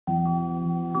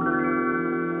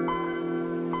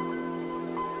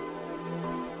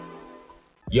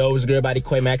Yo, what's good, everybody?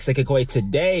 Quay Max, aka Quay.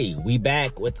 Today, we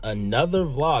back with another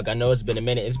vlog. I know it's been a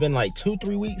minute. It's been like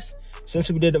 2-3 weeks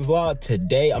since we did the vlog.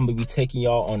 Today, I'm gonna be taking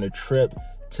y'all on a trip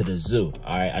to the zoo.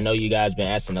 All right, I know you guys been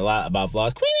asking a lot about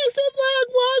vlogs. Quay Max,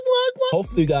 vlog.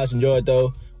 Hopefully, you guys enjoyed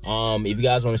though. If you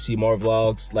guys want to see more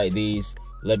vlogs like these,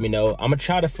 let me know. I'm gonna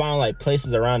try to find like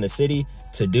places around the city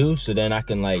to do, so then I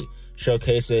can like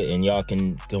showcase it and y'all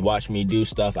can watch me do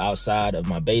stuff outside of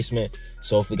my basement.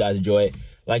 So hopefully, you guys enjoy it.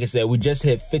 Like I said, we just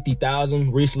hit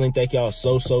 50,000 recently. Thank y'all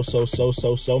so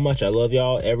much. I love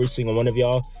y'all, every single one of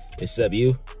y'all, except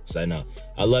you. So no,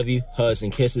 I love you. Hugs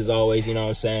and kisses always, you know what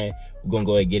I'm saying? We're gonna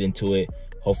go ahead and get into it.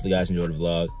 Hopefully you guys enjoy the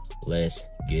vlog. Let's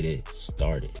get it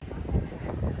started.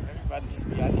 Everybody just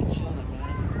be out here chilling,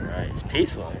 man. Right, it's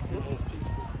peaceful. It is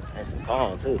peaceful. And some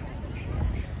calm too.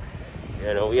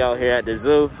 Yeah, though, we out here at the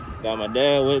zoo. Got my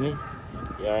dad with me.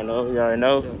 You already know.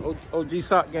 Yeah,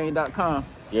 OGSockGame.com.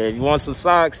 Yeah, if you want some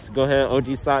socks, go ahead,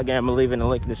 OG Sock Game. I'm gonna leave in the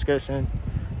link in the description.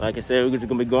 Like I said, we're just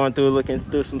gonna be going through, looking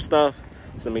through some stuff,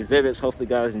 some exhibits. Hopefully,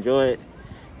 you guys enjoy it.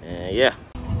 And yeah.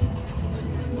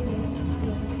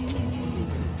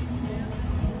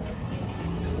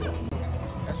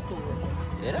 That's cool.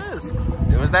 It is.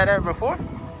 Was that there before?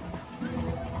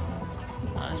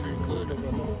 That's pretty cool. That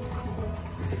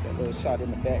little shot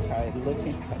in the back, how it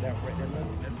looking, how that right there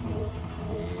looking. That's cool.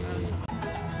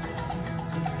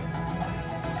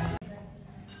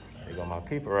 There go my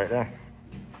people right there.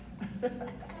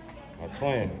 My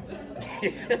twin.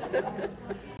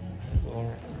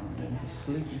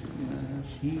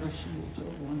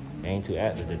 Ain't too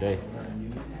active today.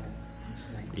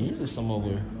 Usually some over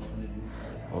here.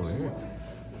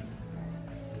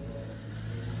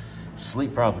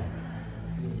 Sleep probably.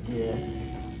 Yeah.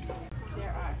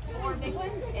 There are 4 big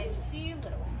ones and 2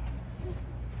 little ones.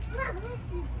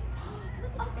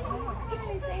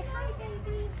 Just say hi,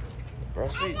 baby.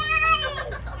 Breastfeed.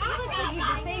 He's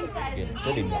the same size Getting as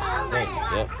pretty more.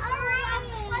 Thanks, yep.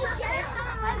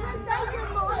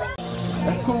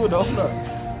 That's cool though, look. I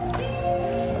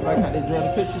like how they draw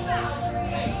the picture.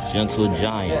 Gentle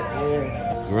giant.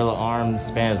 Yeah. Gorilla arm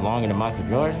spans longer than Michael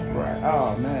Jordan. Right.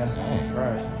 Oh man.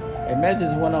 Right. Imagine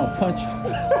this one on punch you.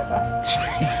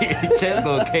 Your chest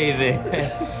gonna cave in.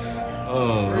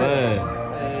 Oh man.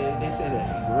 They say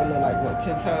that gorilla like what,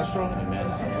 10 times stronger than man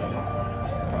or something like that.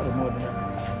 Probably more than that.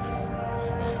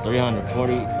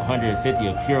 340, 150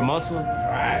 of pure muscle.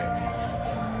 Right.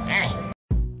 Dang.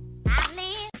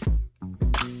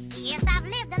 I've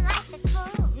lived a life that's full.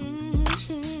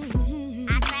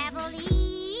 I travel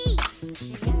each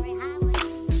and every highway.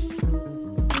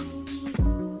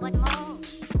 What more?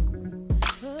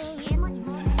 Yeah, much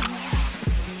more.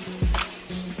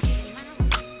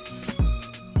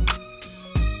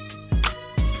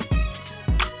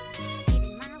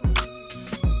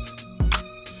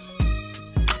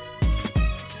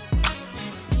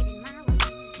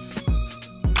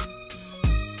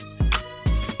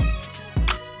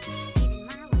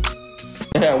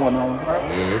 Had one on, right?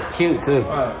 Yeah, it's cute too.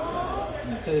 Right.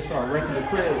 Until they start wrecking the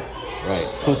crib. Right,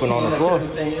 pooping on the floor.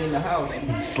 Everything in the house.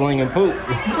 Slinging poop.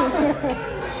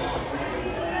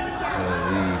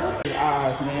 Your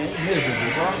eyes, man.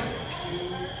 Miserable, bro.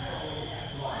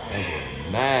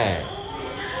 Mad.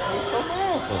 What's so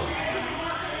bad for?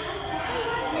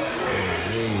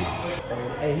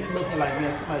 Hey, he looking like,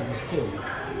 man, somebody just killed him.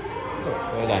 Look.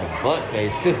 We got a butt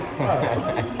face too.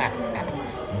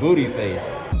 Booty face.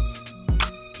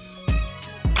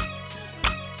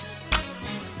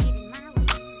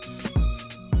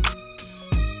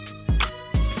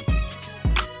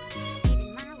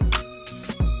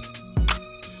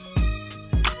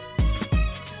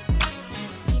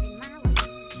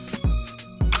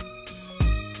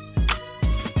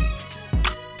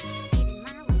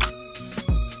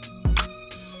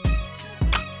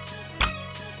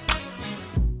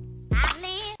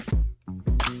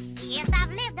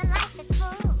 I've lived a life that's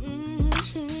full.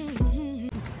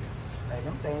 Hey,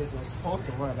 them things are supposed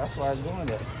to run. That's why I was doing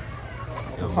that.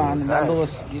 Yo, Finding that size.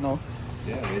 little, you know.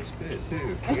 Yeah, it's fit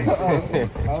too.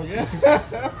 Oh, yeah.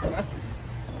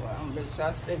 Well, I'm gonna try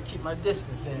to stay, keep my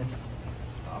distance then.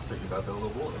 I'm thinking about that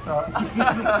little water. No,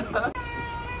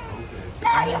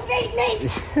 you beat me!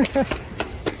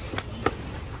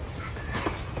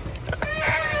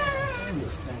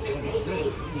 This thing is good.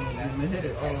 You hit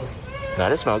it. Nah,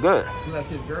 this smell good. Like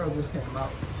this girl just came out.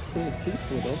 It's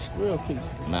peaceful though. Real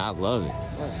peaceful. Man, I love it.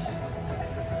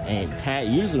 Ain't packed.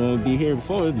 Usually when we be here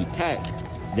before, it'd be packed.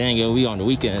 Then again, we on the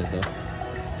weekends though.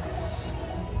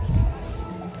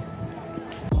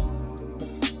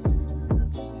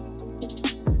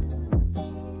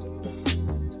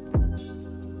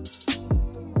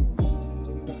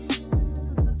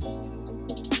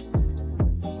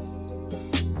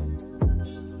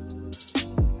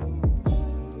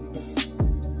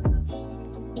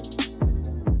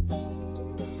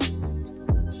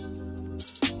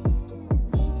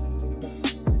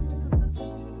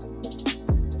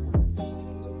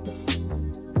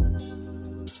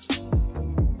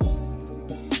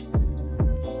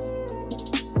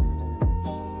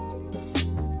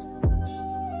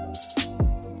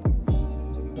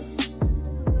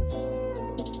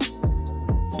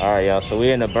 All right, y'all. So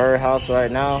we in the birdhouse right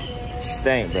now.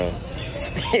 Stink, bro.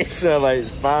 Stink. So like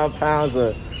 5 pounds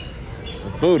of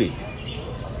booty.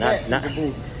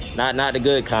 Not the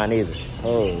good kind either.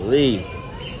 Holy.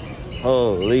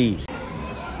 Holy.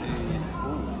 Let's see.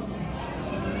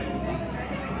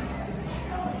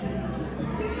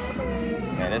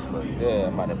 Man, this look good.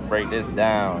 I'm about to break this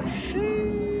down. Hey,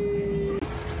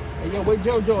 yo, where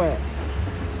JoJo at?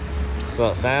 What's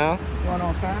up, fam? What's going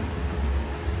on, fam?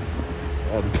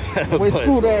 Where's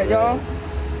school at, y'all?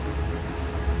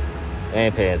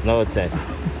 Ain't paying no attention.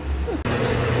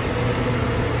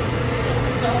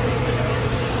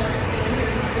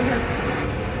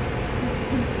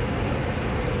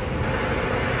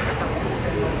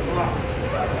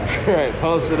 Right,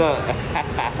 post it up.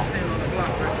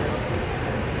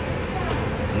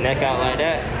 Neck out like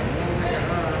that.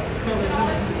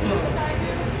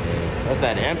 What's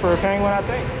that, the emperor penguin, I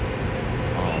think?